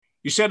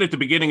You said at the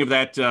beginning of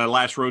that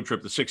last road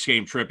trip, the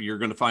 6-game trip, you're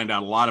going to find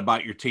out a lot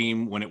about your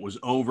team when it was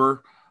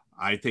over.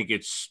 I think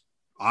it's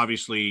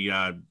obviously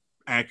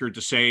accurate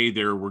to say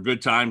there were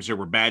good times, there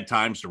were bad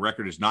times. The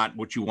record is not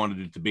what you wanted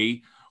it to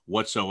be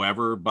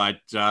whatsoever. But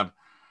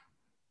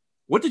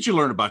what did you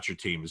learn about your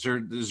team? Is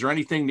there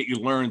anything that you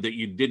learned that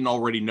you didn't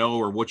already know,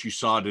 or what you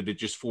saw? Did it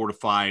just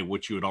fortify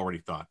what you had already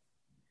thought?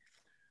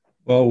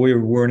 Well,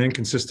 we're an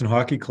inconsistent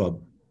hockey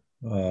club.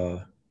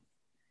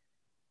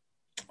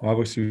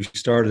 Obviously, we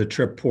started the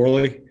trip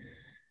poorly.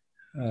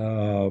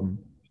 Um,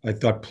 I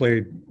think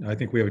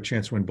we have a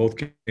chance to win both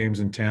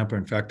games in Tampa.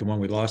 In fact, the one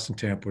we lost in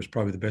Tampa was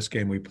probably the best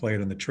game we played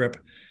on the trip.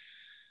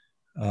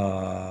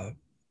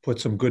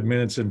 Put some good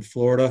minutes in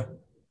Florida,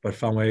 but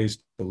found ways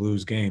to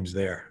lose games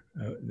there.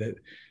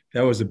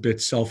 That was a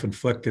bit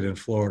self-inflicted in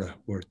Florida,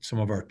 where some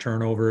of our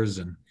turnovers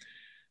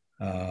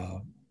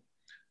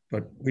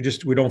but we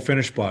don't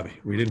finish, Bobby.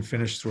 We didn't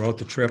finish throughout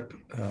the trip.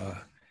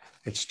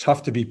 It's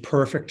tough to be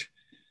perfect.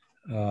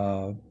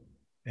 And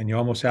you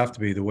almost have to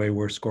be the way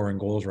we're scoring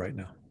goals right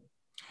now.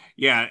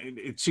 Yeah,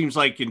 it seems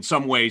like in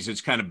some ways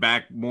it's kind of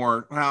back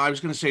more. Well, I was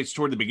going to say it's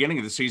toward the beginning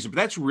of the season, but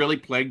that's really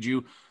plagued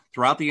you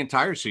throughout the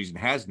entire season,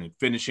 hasn't it?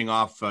 Finishing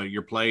off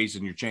your plays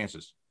and your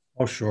chances.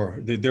 Oh,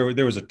 sure.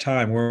 There was a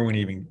time where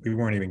we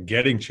weren't even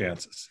getting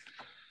chances,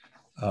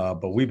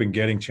 but we've been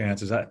getting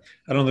chances. I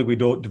don't think we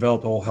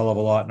developed a whole hell of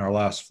a lot in our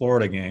last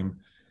Florida game.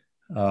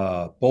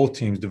 Both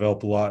teams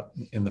developed a lot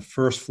in the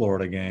first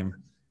Florida game.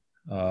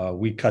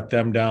 We cut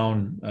them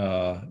down.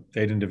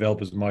 They didn't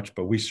develop as much,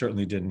 but we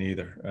certainly didn't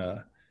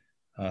either.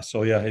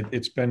 So yeah,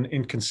 it's been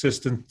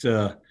inconsistent.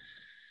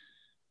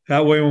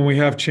 That way, when we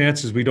have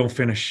chances, we don't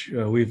finish.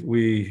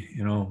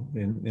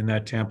 In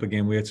that Tampa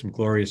game, we had some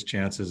glorious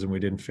chances and we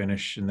didn't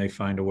finish, and they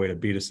find a way to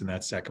beat us in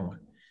that second one.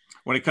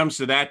 When it comes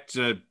to that,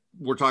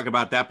 we're talking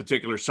about that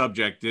particular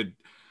subject. It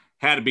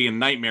had to be a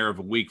nightmare of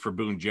a week for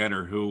Boone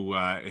Jenner, who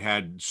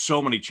had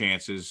so many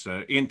chances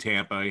in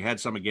Tampa. He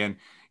had some again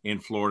in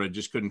Florida,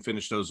 just couldn't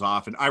finish those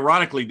off. And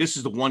ironically, this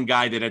is the one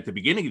guy that at the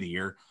beginning of the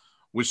year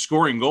was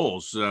scoring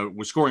goals,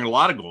 was scoring a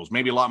lot of goals,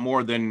 maybe a lot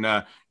more than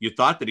you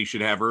thought that he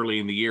should have early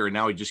in the year. And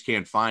now he just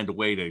can't find a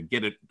way to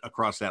get it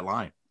across that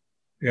line.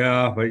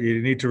 Yeah, but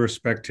you need to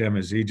respect him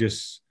as he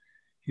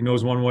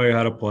knows one way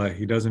how to play.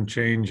 He doesn't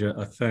change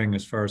a thing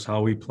as far as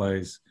how he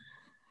plays.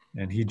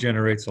 And he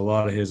generates a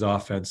lot of his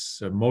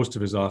offense, most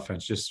of his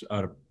offense, just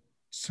out of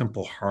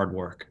simple hard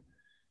work.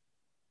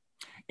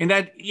 And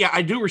that, yeah,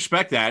 I do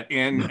respect that.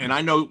 And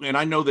I know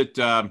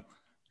that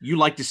you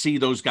like to see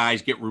those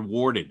guys get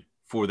rewarded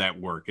for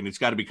that work. And it's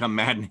got to become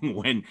maddening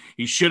when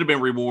he should have been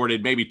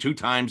rewarded maybe 2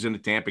 times in the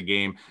Tampa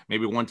game,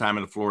 maybe 1 time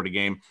in the Florida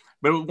game.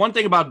 But one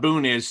thing about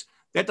Boone is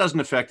that doesn't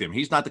affect him.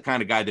 He's not the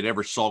kind of guy that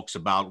ever sulks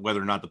about whether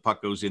or not the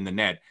puck goes in the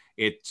net.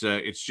 It's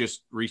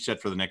just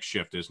reset for the next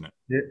shift, isn't it?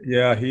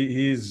 Yeah,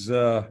 he's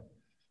the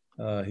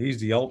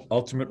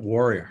ultimate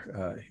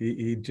warrior.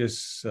 He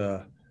just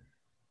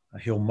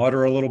he'll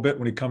mutter a little bit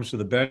when he comes to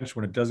the bench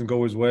when it doesn't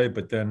go his way,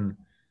 but then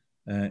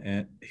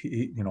and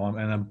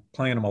I'm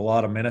playing him a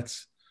lot of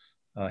minutes.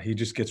 He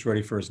just gets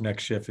ready for his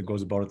next shift and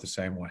goes about it the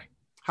same way.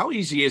 How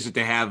easy is it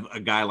to have a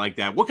guy like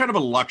that? What kind of a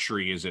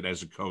luxury is it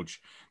as a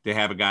coach to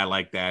have a guy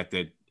like that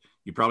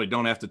you probably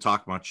don't have to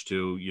talk much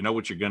to? You know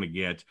what you're going to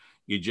get.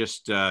 You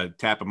just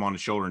tap him on the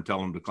shoulder and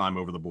tell him to climb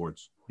over the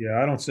boards.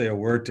 Yeah, I don't say a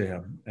word to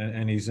him.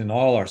 And he's in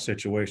all our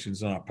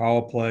situations on our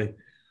power play.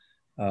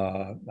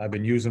 I've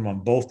been using him on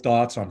both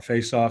dots on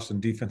faceoffs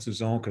and defensive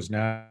zone because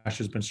Nash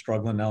has been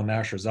struggling. Now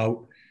Nasher's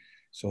out.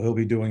 So he'll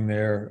be doing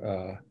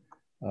their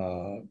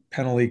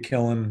penalty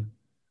killing.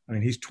 I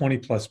mean, he's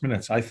 20-plus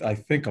minutes. I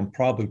think I'm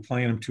probably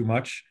playing him too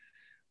much,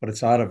 but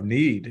it's out of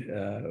need.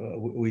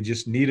 We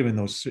just need him in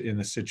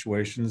the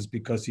situations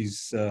because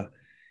he's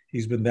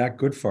been that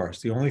good for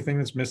us. The only thing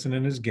that's missing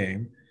in his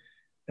game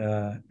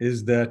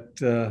is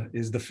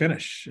the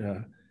finish.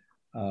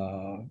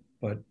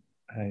 But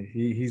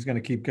he's going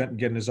to keep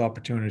getting his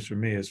opportunities for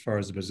me as far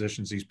as the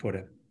positions he's put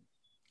in.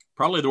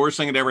 Probably the worst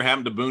thing that ever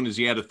happened to Boone is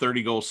he had a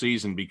 30-goal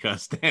season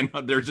because then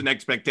there's an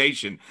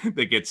expectation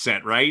that gets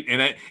set, right?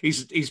 And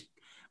he's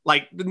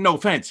like, no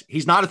offense,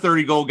 he's not a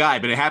 30-goal guy,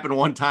 but it happened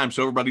one time,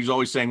 so everybody's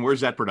always saying,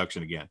 "Where's that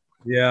production again?"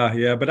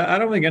 Yeah, but I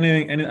don't think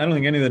any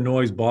of the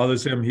noise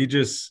bothers him. He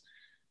just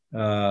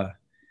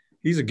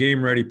he's a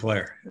game-ready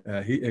player.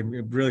 He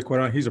really, quite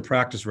honestly, he's a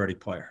practice-ready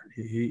player.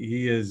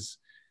 He is.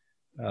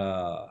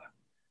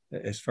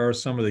 As far as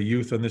some of the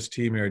youth on this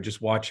team here,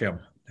 just watch him,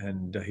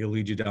 and he'll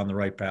lead you down the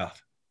right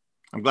path.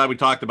 I'm glad we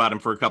talked about him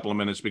for a couple of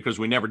minutes because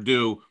we never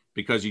do,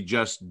 because he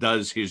just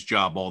does his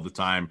job all the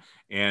time,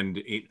 and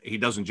he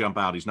doesn't jump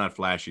out. He's not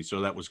flashy,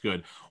 so that was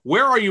good.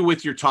 Where are you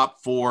with your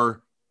top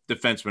 4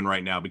 defensemen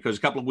right now? Because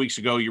a couple of weeks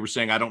ago you were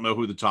saying, I don't know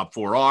who the top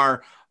 4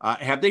 are.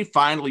 Have they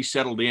finally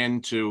settled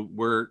into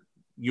where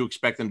you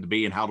expect them to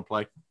be and how to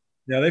play?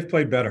 Yeah, they've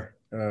played better.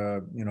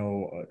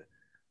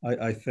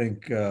 I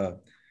think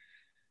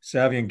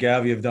Savvy and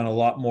Gavi have done a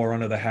lot more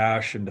under the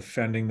hash and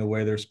defending the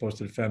way they're supposed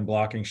to defend,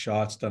 blocking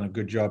shots, done a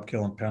good job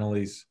killing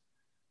penalties.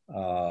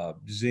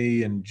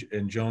 Z and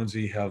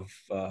Jonesy have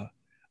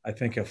I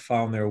think have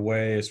found their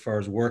way as far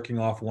as working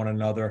off one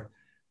another,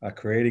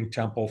 creating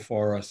tempo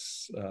for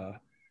us,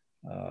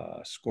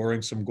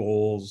 scoring some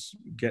goals,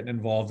 getting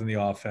involved in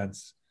the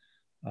offense.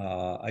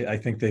 I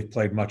think they've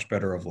played much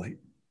better of late.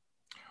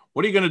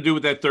 What are you going to do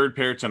with that third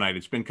pair tonight?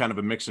 It's been kind of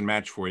a mix and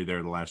match for you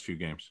there the last few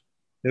games.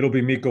 It'll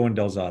be Mikko and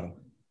Del Zotto.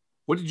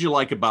 What did you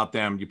like about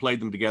them? You played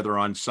them together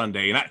on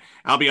Sunday. And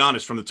I'll be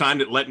honest, from the time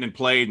that Lettinen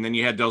played and then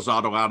you had Del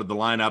Zotto out of the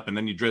lineup and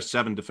then you dressed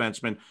 7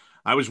 defensemen,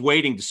 I was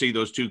waiting to see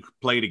those two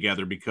play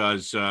together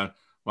because, I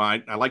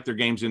like their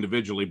games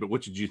individually, but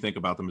what did you think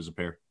about them as a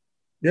pair?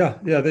 Yeah.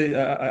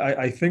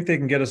 I think they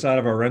can get us out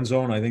of our end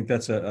zone. I think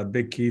that's a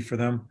big key for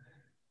them.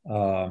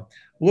 A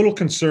little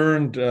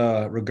concerned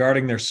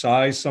regarding their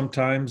size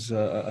sometimes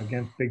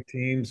against big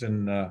teams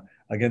and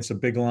against a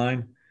big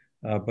line,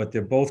 but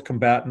they're both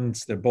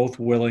combatants. They're both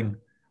willing.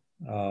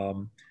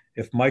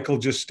 If Michael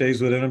just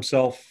stays within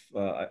himself,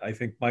 I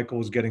think Michael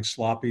was getting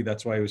sloppy.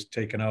 That's why he was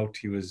taken out.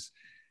 He was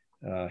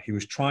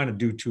trying to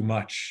do too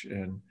much,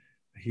 and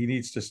he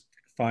needs to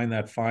find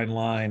that fine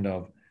line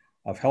of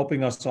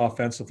helping us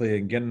offensively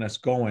and getting us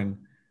going,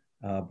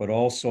 but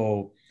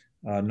also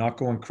not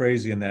going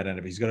crazy in that end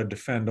of it. He's got to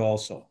defend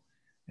also.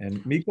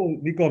 And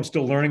Mikko, I'm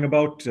still learning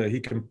about.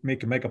 He can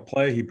make a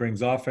play. He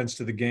brings offense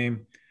to the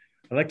game.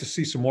 I'd like to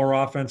see some more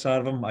offense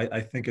out of him. I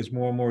think as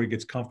more and more he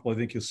gets comfortable, I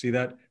think you'll see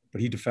that.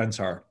 But he defends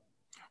hard.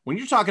 When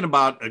you're talking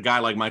about a guy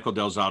like Michael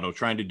Del Zotto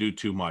trying to do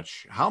too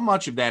much, how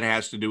much of that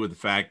has to do with the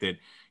fact that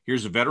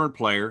here's a veteran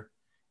player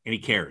and he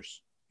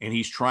cares and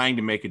he's trying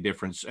to make a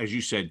difference, as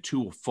you said,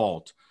 to a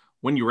fault?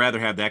 Wouldn't you rather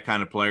have that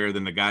kind of player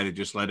than the guy that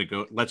just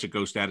lets it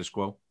go status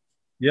quo?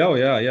 Yeah.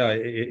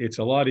 It's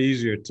a lot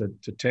easier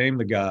to tame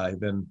the guy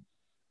than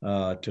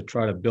to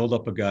try to build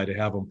up a guy to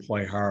have him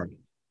play hard.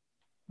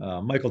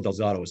 Michael Del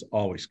Zotto has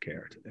always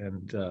cared,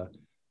 and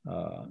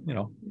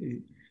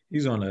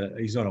he's on a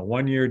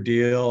 1-year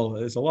deal.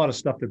 There's a lot of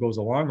stuff that goes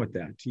along with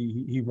that.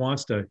 He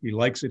likes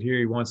it here.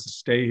 He wants to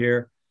stay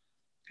here.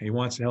 He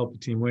wants to help the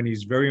team win.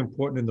 He's very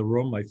important in the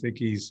room. I think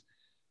he's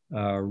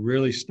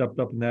really stepped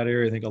up in that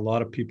area. I think a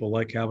lot of people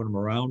like having him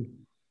around.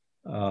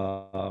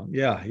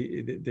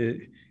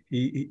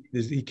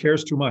 He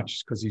cares too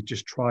much because he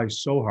just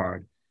tries so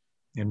hard.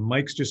 And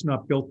Mike's just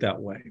not built that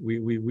way.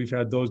 We've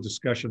had those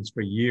discussions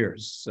for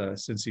years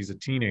since he's a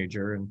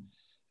teenager, and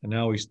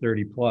now he's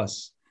 30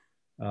 plus.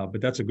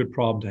 But that's a good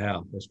problem to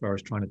have as far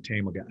as trying to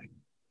tame a guy.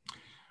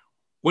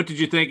 What did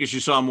you think as you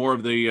saw more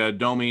of the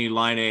Domi,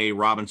 Laine,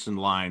 Robinson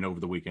line over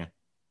the weekend?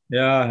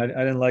 Yeah, I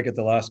didn't like it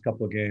the last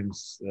couple of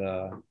games.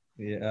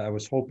 I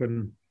was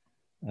hoping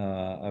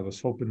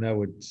that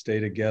would stay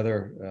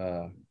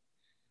together.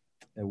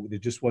 There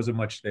just wasn't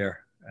much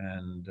there,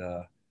 and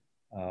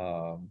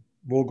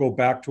we'll go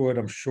back to it,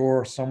 I'm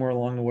sure, somewhere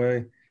along the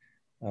way.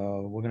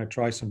 We're going to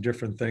try some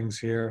different things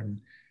here,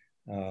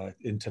 and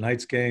in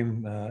tonight's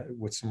game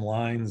with some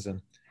lines,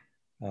 and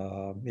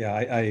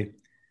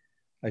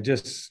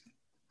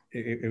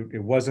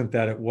it wasn't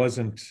that it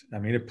wasn't. I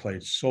mean, it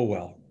played so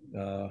well,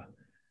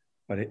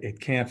 but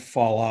it can't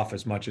fall off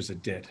as much as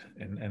it did,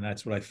 and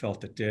that's what I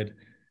felt it did.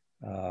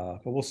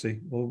 But we'll see.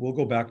 We'll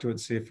go back to it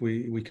and see if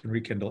we can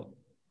rekindle it.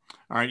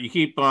 All right, you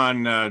keep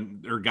on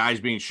there are guys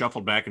being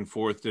shuffled back and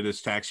forth to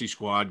this taxi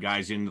squad,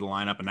 guys into the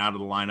lineup and out of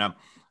the lineup.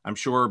 I'm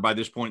sure by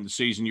this point in the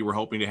season you were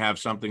hoping to have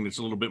something that's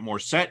a little bit more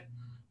set,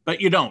 but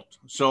you don't.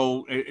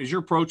 So as you're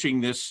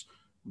approaching this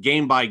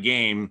game by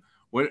game,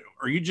 what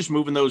are you just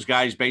moving those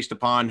guys based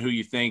upon who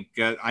you think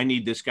I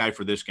need this guy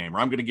for this game, or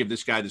I'm going to give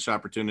this guy this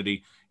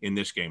opportunity in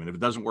this game, and if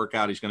it doesn't work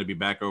out, he's going to be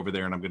back over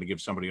there, and I'm going to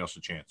give somebody else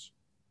a chance?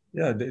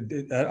 Yeah,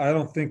 I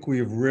don't think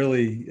we've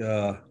really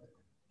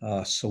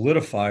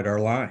solidified our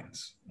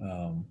lines.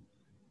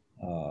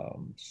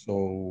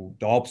 So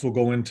Dolps will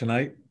go in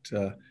tonight.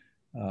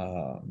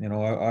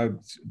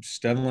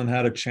 Stenlund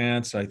had a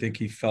chance. I think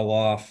he fell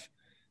off.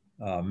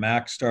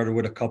 Max started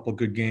with a couple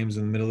good games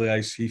in the middle of the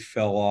ice. He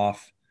fell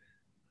off.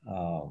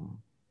 I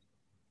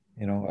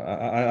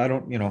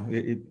don't.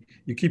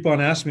 You keep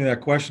on asking me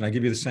that question. I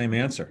give you the same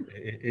answer.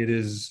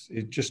 It's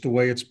just the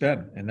way it's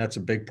been, and that's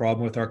a big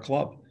problem with our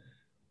club.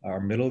 Our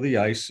middle of the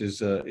ice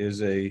is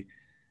a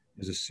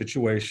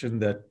situation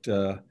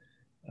that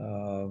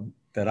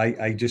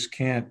I just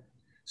can't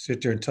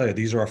sit there and tell you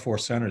these are our 4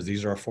 centers,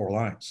 these are our 4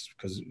 lines,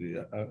 because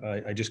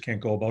I just can't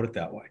go about it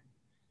that way.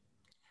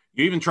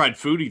 You even tried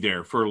Foodie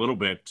there for a little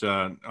bit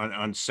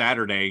on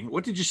Saturday.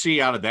 What did you see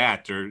out of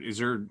that? Or is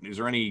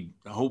there any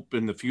hope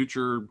in the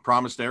future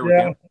promise there?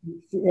 Yeah,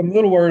 I'm a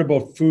little worried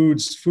about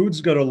Foods. Foods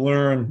got to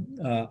learn.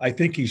 I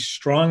think he's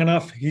strong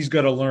enough. He's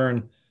got to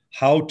learn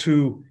how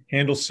to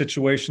handle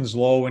situations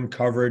low in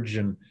coverage,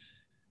 and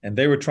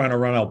they were trying to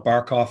run out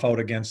Barkov out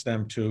against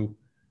them too.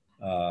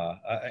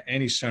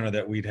 Any center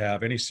that we'd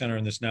have, any center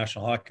in this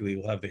National Hockey League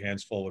will have the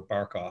hands full with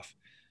Barkov.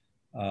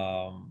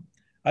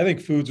 I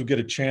think Foods will get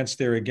a chance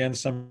there again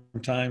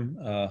sometime.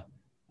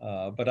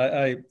 But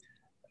I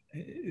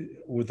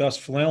with us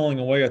flailing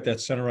away at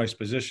that center ice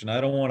position, I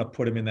don't want to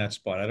put him in that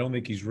spot. I don't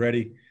think he's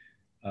ready.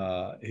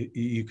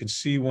 You can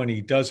see when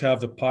he does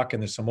have the puck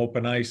and there's some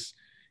open ice,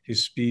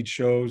 his speed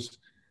shows.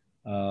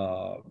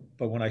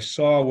 But when I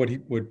saw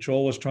what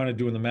Joel was trying to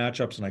do in the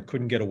matchups, and I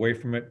couldn't get away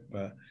from it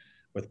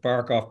with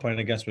Barkov playing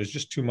against me, it was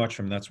just too much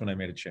for him. That's when I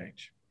made a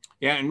change.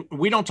 Yeah, and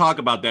we don't talk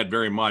about that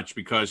very much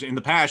because in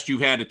the past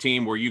you've had a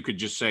team where you could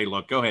just say,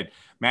 look, go ahead,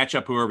 match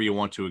up whoever you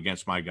want to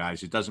against my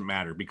guys. It doesn't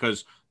matter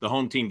because the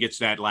home team gets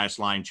that last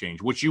line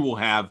change, which you will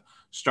have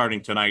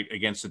starting tonight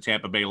against the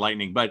Tampa Bay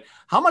Lightning. But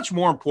how much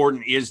more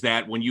important is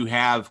that when you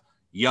have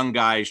young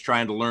guys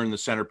trying to learn the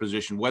center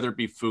position, whether it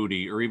be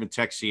Foudy or even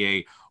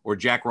Texier or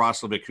Jack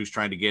Roslovic, who's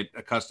trying to get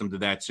accustomed to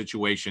that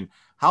situation?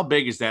 How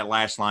big is that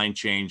last line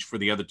change for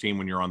the other team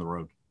when you're on the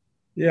road?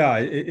 Yeah,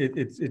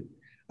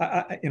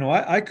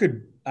 I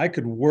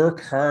could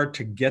work hard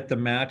to get the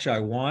match I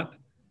want,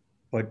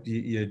 but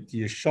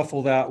you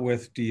shuffle that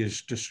with, do you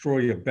destroy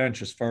your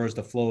bench as far as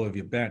the flow of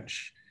your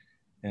bench?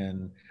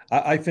 And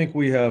I think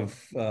we have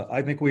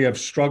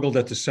struggled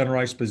at the center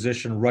ice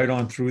position right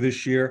on through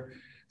this year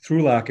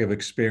through lack of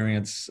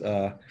experience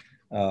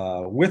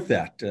with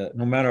that.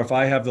 No matter if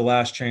I have the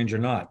last change or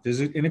not,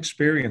 there's an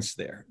inexperience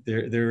there.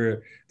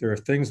 There are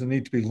things that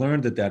need to be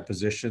learned at that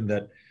position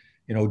that,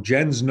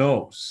 Jens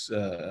knows.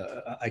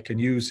 I can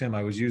use him.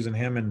 I was using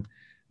him and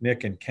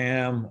Nick and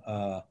Cam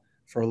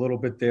for a little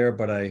bit there,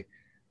 but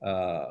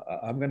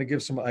I'm going to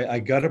give some.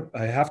 I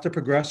have to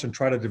progress and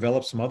try to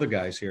develop some other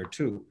guys here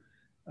too.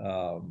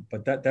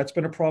 But that's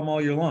been a problem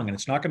all year long, and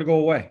it's not going to go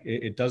away.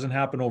 It doesn't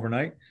happen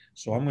overnight.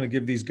 So I'm going to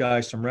give these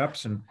guys some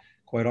reps, and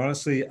quite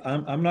honestly,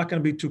 I'm not going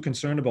to be too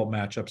concerned about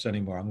matchups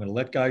anymore. I'm going to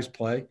let guys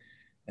play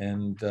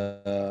and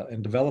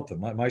develop them.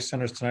 My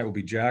centers tonight will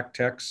be Jack,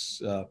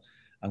 Tex.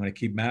 I'm going to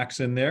keep Max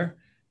in there,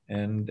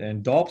 and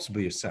Dolps will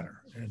be a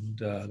center, and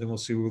then we'll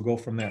see where we'll go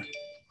from there.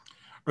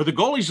 Are the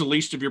goalies the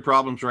least of your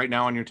problems right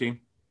now on your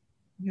team?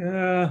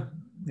 Yeah,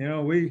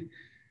 they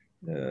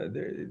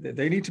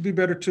need to be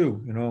better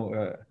too.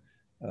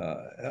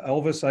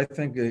 Elvis, I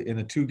think in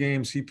the 2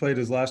 games he played,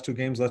 his last 2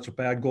 games, left a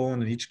bad goal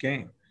in each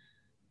game.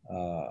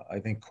 I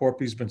think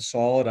Corpy's been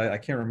solid. I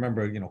can't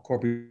remember,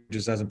 Corpy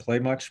just hasn't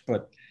played much,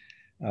 but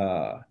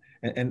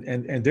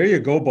and there you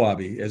go,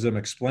 Bobby, as I'm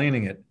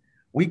explaining it.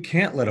 We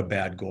can't let a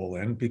bad goal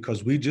in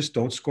because we just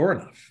don't score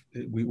enough.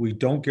 We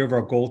don't give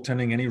our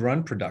goaltending any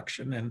run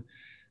production. And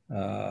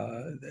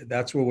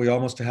that's where we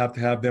almost have to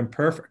have them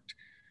perfect.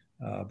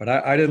 But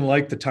I didn't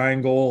like the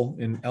tying goal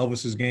in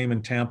Elvis's game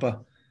in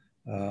Tampa.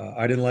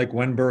 I didn't like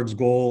Wenberg's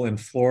goal in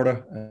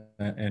Florida.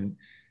 And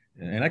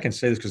I can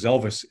say this because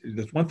Elvis,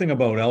 there's one thing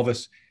about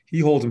Elvis,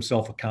 he holds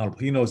himself accountable.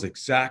 He knows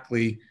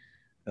exactly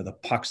the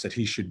pucks that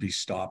he should be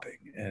stopping.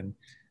 And,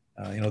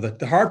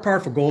 the hard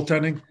part for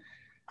goaltending,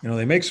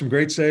 they make some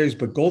great saves,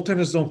 but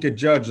goaltenders don't get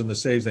judged on the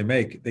saves they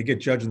make. They get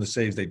judged on the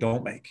saves they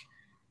don't make.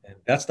 And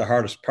that's the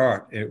hardest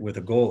part with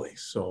a goalie.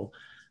 So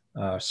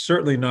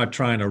certainly not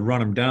trying to run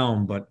them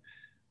down, but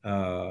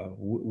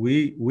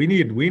we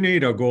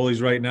need our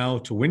goalies right now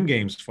to win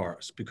games for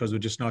us because we're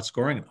just not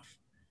scoring enough.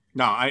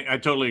 No, I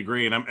totally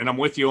agree. And I'm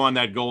with you on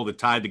that goal that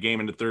tied the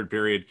game in the third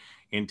period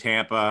in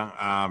Tampa.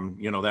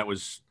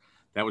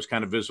 That was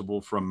kind of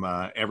visible from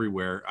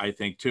everywhere, I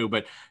think, too.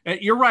 But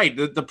you're right.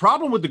 The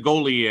problem with the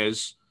goalie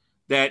is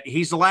that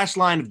he's the last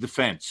line of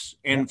defense.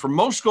 And for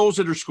most goals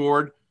that are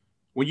scored,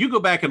 when you go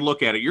back and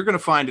look at it, you're going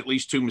to find at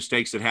least 2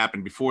 mistakes that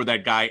happened before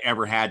that guy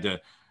ever had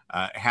to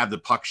have the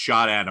puck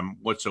shot at him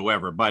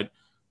whatsoever. But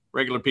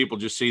regular people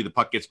just see the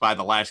puck gets by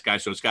the last guy,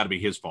 so it's got to be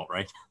his fault,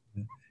 right?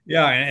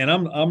 Yeah, and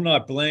I'm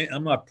not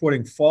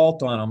putting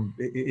fault on him.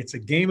 It's a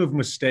game of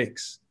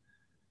mistakes.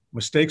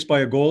 Mistakes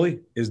by a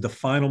goalie is the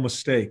final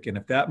mistake, and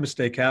if that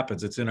mistake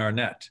happens, it's in our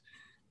net.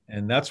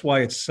 And that's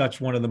why it's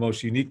such one of the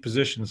most unique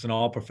positions in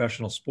all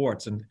professional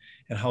sports, and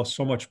how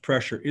so much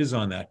pressure is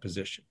on that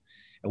position.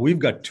 And we've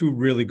got 2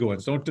 really good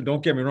ones.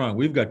 Don't get me wrong.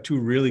 We've got 2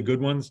 really good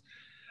ones.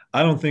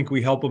 I don't think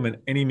we help them in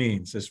any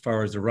means as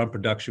far as the run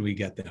production we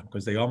get them,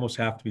 because they almost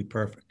have to be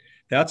perfect.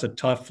 That's a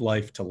tough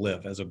life to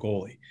live as a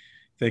goalie,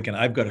 thinking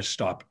I've got to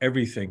stop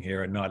everything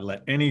here and not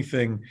let any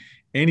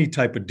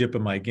type of dip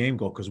in my game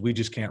go because we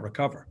just can't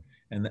recover.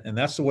 And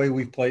that's the way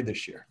we've played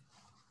this year.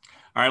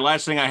 All right,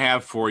 last thing I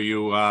have for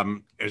you.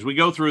 As we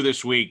go through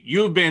this week,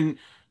 you've been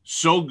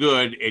so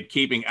good at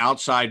keeping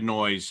outside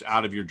noise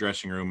out of your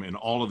dressing room in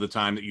all of the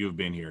time that you've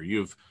been here.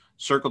 You've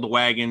circled the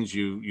wagons.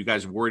 You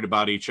guys have worried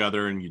about each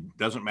other, and it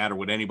doesn't matter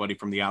what anybody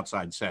from the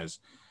outside says.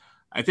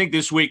 I think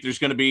this week there's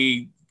going to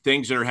be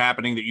things that are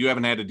happening that you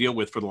haven't had to deal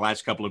with for the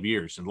last couple of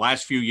years. In the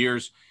last few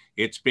years,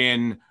 it's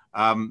been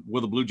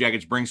will the Blue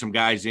Jackets bring some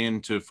guys in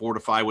to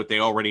fortify what they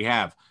already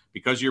have?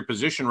 Because of your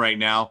position right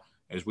now,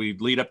 as we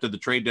lead up to the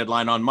trade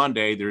deadline on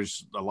Monday,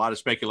 there's a lot of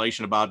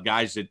speculation about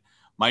guys that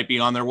might be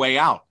on their way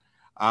out.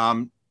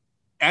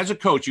 As a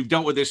coach, you've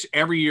dealt with this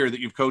every year that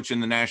you've coached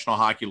in the National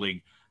Hockey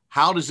League.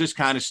 How does this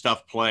kind of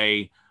stuff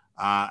play?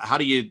 How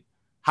do you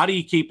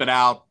keep it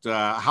out?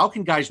 How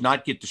can guys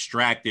not get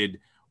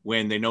distracted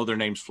when they know their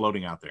name's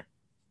floating out there?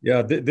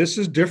 Yeah, this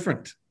is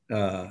different.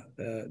 I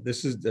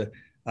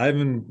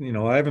haven't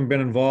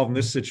been involved in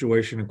this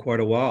situation in quite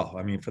a while.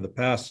 I mean, for the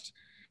past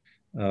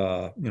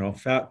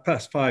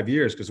 5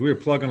 years, because we were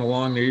plugging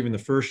along there even the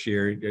first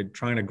year,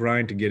 trying to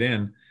grind to get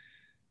in.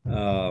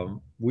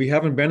 We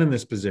haven't been in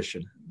this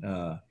position.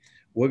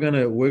 We're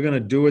gonna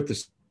do it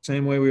the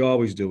same way we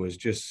always do, is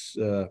just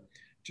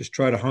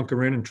try to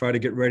hunker in and try to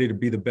get ready to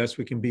be the best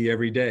we can be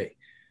every day.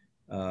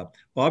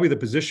 Bobby, the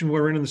position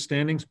we're in the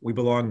standings, we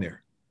belong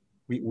there.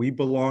 We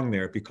belong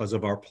there because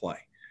of our play.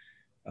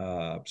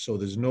 So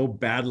there's no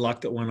bad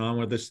luck that went on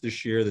with us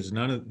this year. There's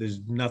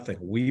nothing.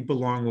 We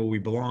belong where we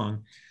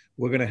belong.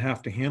 We're going to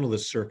have to handle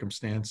this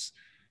circumstance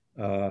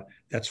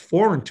that's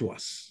foreign to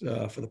us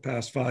for the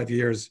past 5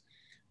 years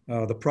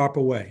the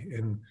proper way.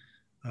 And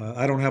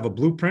I don't have a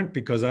blueprint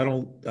because I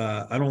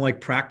don't like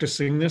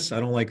practicing this. I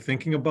don't like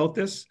thinking about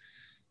this.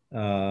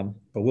 But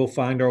we'll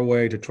find our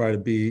way to try to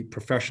be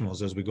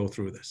professionals as we go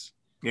through this.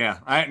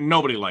 Yeah,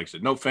 nobody likes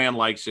it. No fan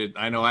likes it.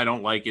 I know I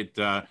don't like it,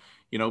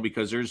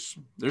 because there's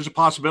a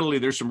possibility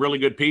there's some really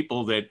good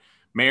people that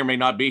may or may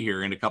not be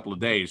here in a couple of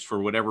days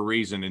for whatever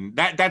reason. And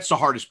that's the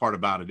hardest part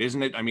about it,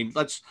 isn't it? I mean,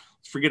 let's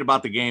forget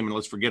about the game and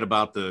let's forget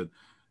about the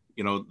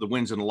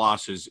wins and the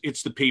losses.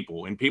 It's the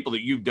people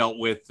that you've dealt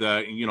with,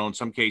 in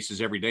some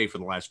cases every day for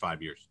the last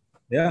 5 years.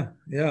 Yeah.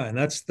 And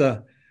that's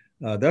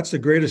the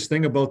greatest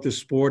thing about this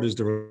sport, is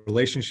the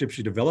relationships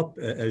you develop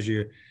as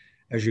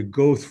you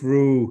go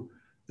through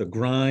the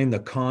grind, the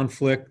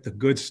conflict, the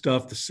good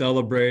stuff, the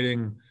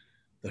celebrating,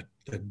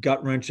 the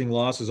gut-wrenching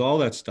losses, all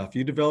that stuff.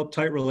 You develop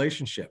tight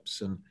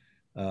relationships. And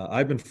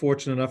I've been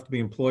fortunate enough to be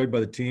employed by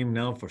the team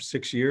now for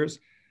 6 years.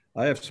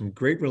 I have some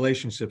great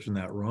relationships in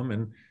that room.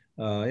 And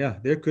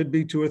there could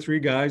be 2 or 3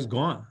 guys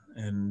gone.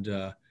 And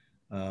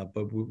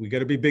but we got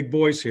to be big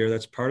boys here.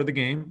 That's part of the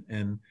game.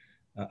 And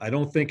I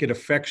don't think it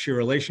affects your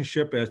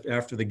relationship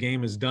after the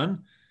game is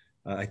done.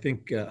 I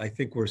think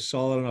we're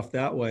solid enough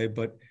that way.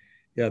 But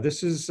yeah,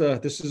 this is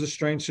a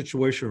strange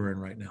situation we're in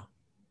right now.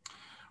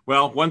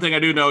 Well, one thing I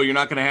do know, you're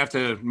not going to have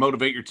to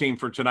motivate your team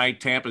for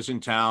tonight. Tampa's in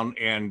town,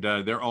 and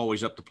they're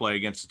always up to play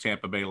against the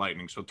Tampa Bay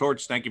Lightning. So,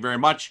 Torts, thank you very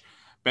much.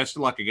 Best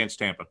of luck against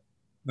Tampa. All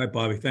right,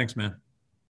 Bobby. Thanks, man.